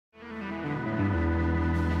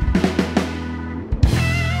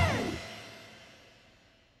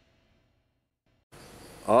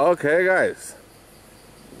Okay guys,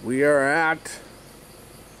 we are at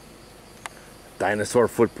Dinosaur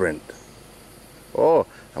Footprint. Oh,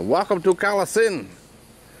 and welcome to Kalasin.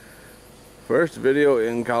 First video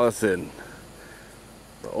in Kalasin,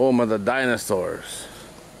 the home of the dinosaurs.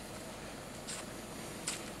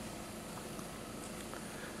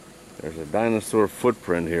 There's a dinosaur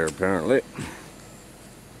footprint here apparently.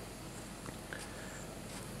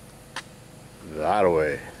 That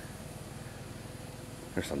way.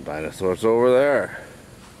 There's some dinosaurs over there.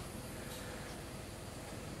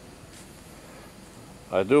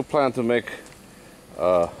 I do plan to make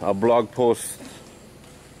a blog post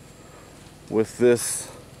with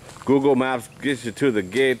this. Google Maps gets you to the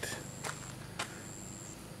gate.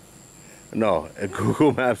 No,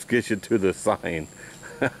 Google Maps gets you to the sign.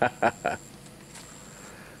 The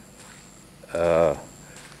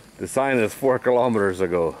sign is 4 kilometers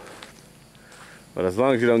ago. But as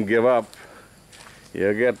long as you don't give up,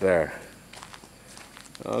 you'll get there.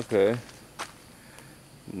 Okay.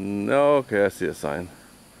 No, okay, I see a sign.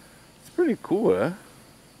 It's pretty cool, huh?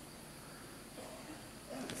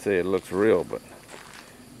 I'd say it looks real, but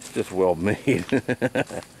it's just well made.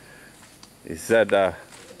 He said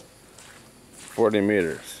 40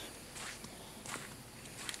 meters.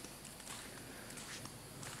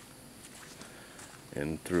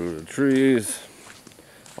 In through the trees.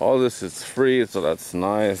 All this is free, so that's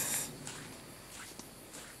nice.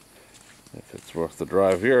 If it's worth the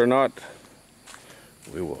drive here or not,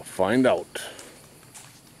 we will find out.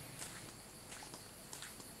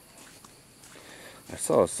 I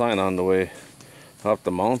saw a sign on the way up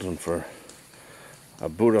the mountain for a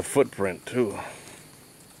Buddha footprint too.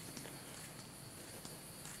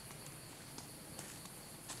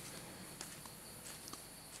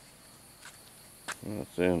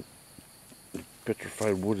 That's in.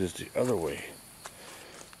 Petrified wood is the other way.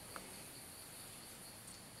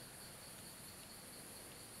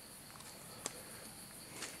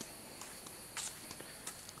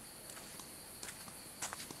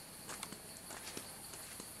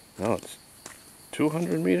 No, it's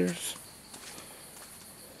 200 meters.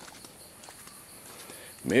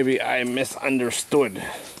 Maybe I misunderstood.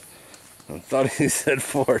 I thought he said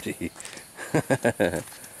 40.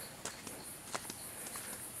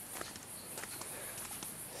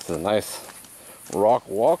 It's a nice rock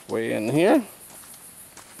walkway in here.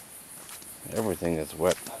 Everything is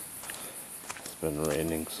wet. It's been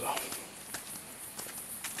raining, so.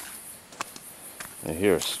 I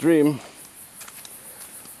hear a stream.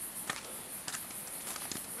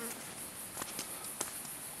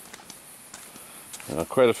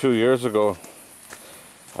 Quite a few years ago,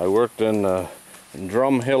 I worked in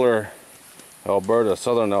Drumheller, Alberta,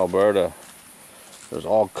 southern Alberta. There's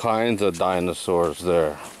all kinds of dinosaurs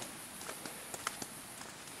there.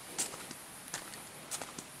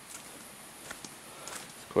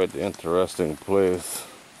 It's quite an interesting place.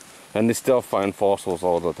 And they still find fossils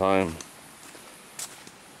all the time.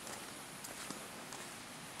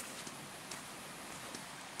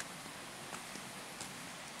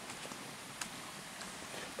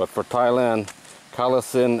 But for Thailand,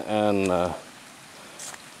 Kalasin and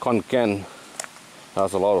Khon Kaen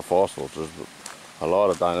has a lot of fossils. There's a lot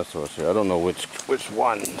of dinosaurs here. I don't know which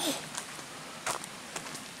ones.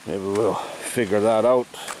 Maybe we'll figure that out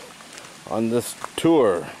on this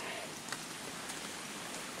tour.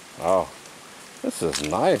 Oh, this is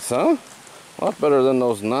nice, huh? A lot better than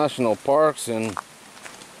those national parks in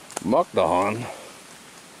Mukdahan.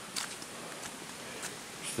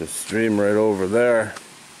 There's this stream right over there.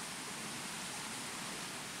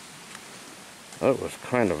 That was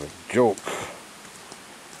kind of a joke.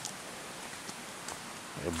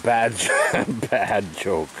 A bad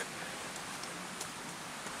joke.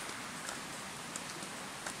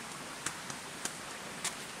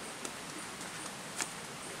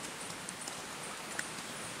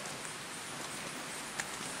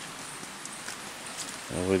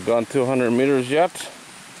 Have we gone 200 meters yet?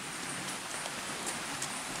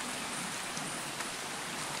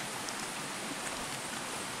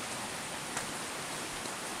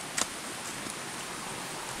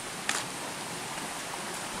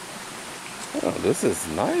 Oh, this is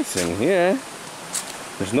nice in here.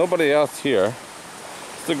 There's nobody else here.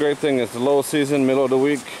 It's the great thing, it's the low season, middle of the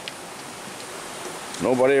week.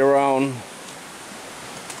 Nobody around.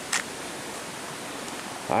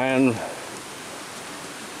 And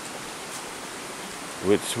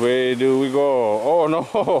which way do we go? Oh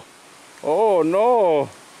no! Oh no!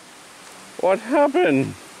 What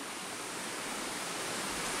happened?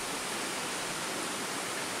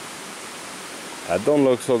 That don't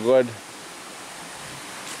look so good.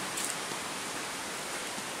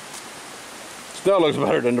 Still looks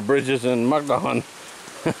better than the bridges in Magdahan.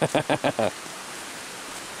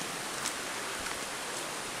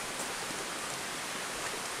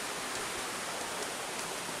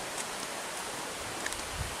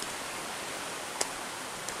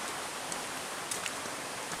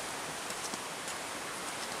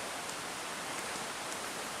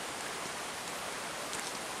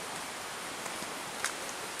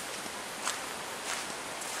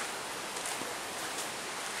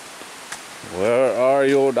 Where are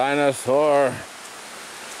you, dinosaur?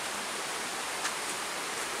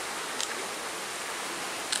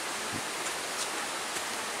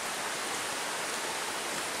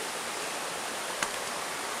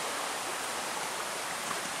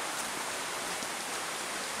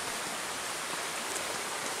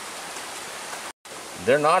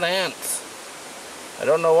 They're not ants. I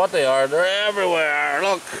don't know what they are. They're everywhere.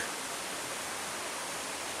 Look.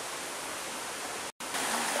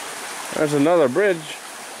 There's another bridge.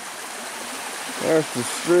 There's the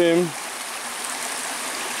stream.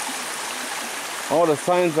 All the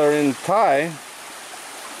signs are in Thai.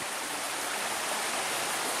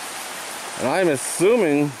 And I'm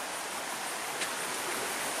assuming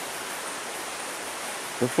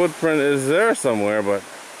the footprint is there somewhere, but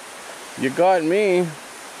you got me.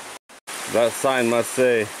 That sign must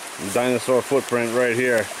say dinosaur footprint right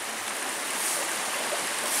here.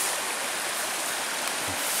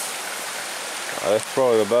 That's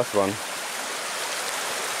probably the best one.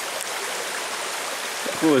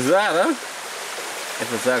 Who is that, huh?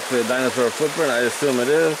 If it's actually a dinosaur footprint, I assume it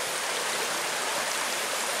is.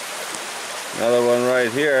 Another one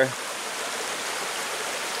right here.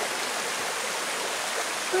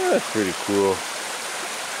 That's pretty cool.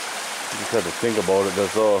 You just have to think about it,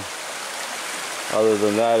 that's all. Other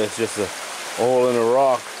than that, it's just a hole in a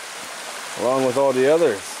rock, along with all the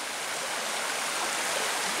others.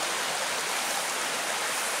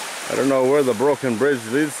 I don't know where the broken bridge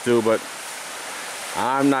leads to, but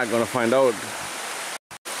I'm not going to find out.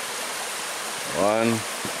 1,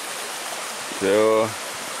 2,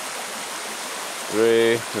 3.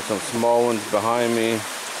 There's some small ones behind me.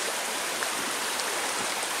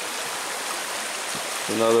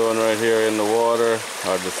 Another one right here in the water.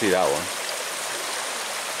 Hard to see that one.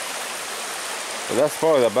 But that's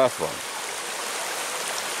probably the best one.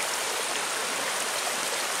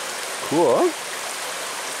 Cool, huh?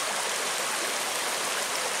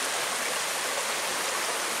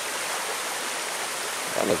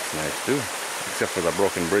 That looks nice too, except for the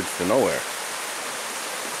broken bridge to nowhere.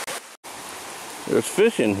 There's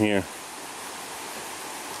fish in here.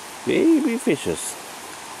 Baby fishes.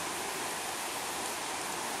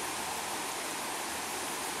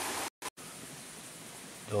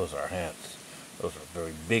 Those are ants. Those are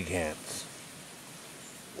very big ants.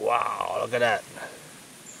 Wow, look at that.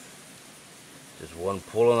 Just one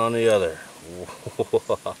pulling on the other.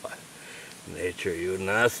 Nature, you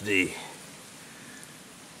nasty.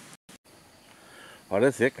 Well,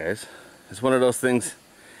 that's it, guys. It's one of those things,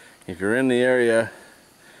 if you're in the area,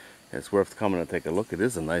 it's worth coming to take a look. It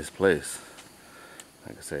is a nice place.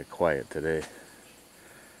 Like I say, quiet today.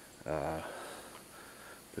 The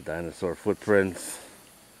dinosaur footprints.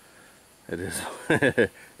 It is it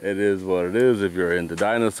is what it is. If you're into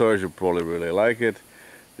dinosaurs, you'll probably really like it.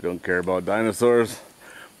 If you don't care about dinosaurs,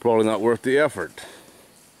 probably not worth the effort.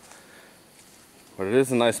 But it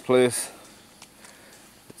is a nice place.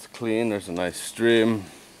 It's clean, there's a nice stream.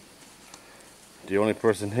 The only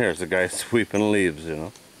person here is the guy sweeping leaves, you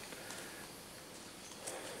know.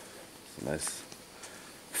 It's a nice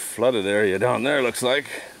flooded area down there, looks like.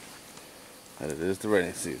 And it is the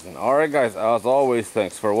rainy season. Alright guys, as always,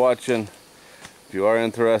 thanks for watching. If you are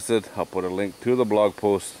interested, I'll put a link to the blog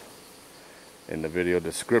post in the video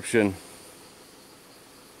description.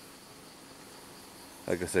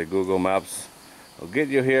 Like I say, Google Maps will get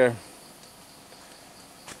you here.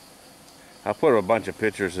 I'll put a bunch of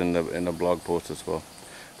pictures in the blog post as well.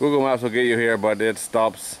 Google Maps will get you here, but it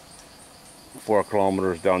stops 4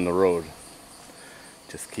 kilometers down the road.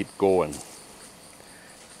 Just keep going.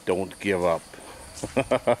 Don't give up.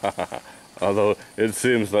 Although it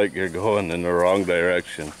seems like you're going in the wrong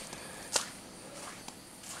direction.